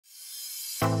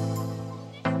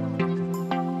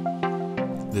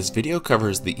This video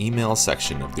covers the email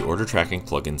section of the order tracking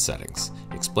plugin settings,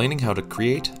 explaining how to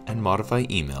create and modify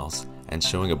emails, and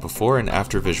showing a before and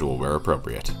after visual where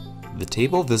appropriate. The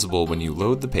table visible when you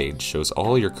load the page shows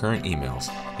all your current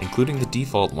emails, including the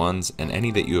default ones and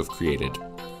any that you have created.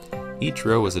 Each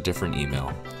row is a different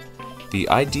email. The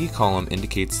ID column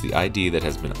indicates the ID that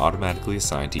has been automatically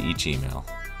assigned to each email.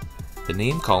 The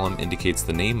name column indicates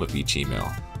the name of each email.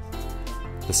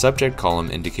 The subject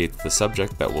column indicates the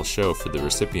subject that will show for the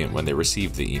recipient when they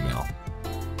receive the email.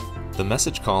 The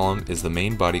message column is the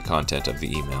main body content of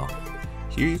the email.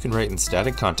 Here you can write in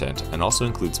static content and also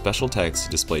include special tags to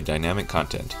display dynamic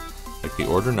content, like the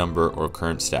order number or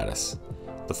current status.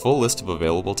 The full list of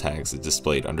available tags is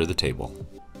displayed under the table.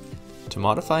 To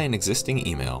modify an existing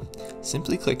email,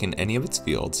 simply click in any of its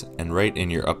fields and write in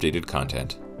your updated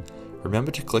content.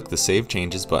 Remember to click the Save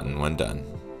Changes button when done.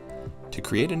 To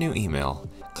create a new email,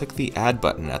 click the Add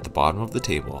button at the bottom of the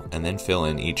table and then fill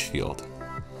in each field.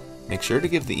 Make sure to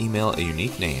give the email a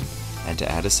unique name and to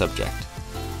add a subject.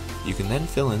 You can then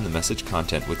fill in the message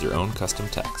content with your own custom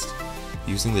text,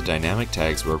 using the dynamic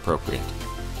tags where appropriate.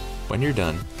 When you're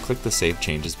done, click the Save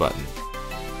Changes button.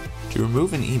 To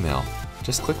remove an email,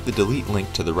 just click the Delete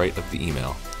link to the right of the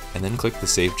email, and then click the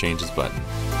Save Changes button.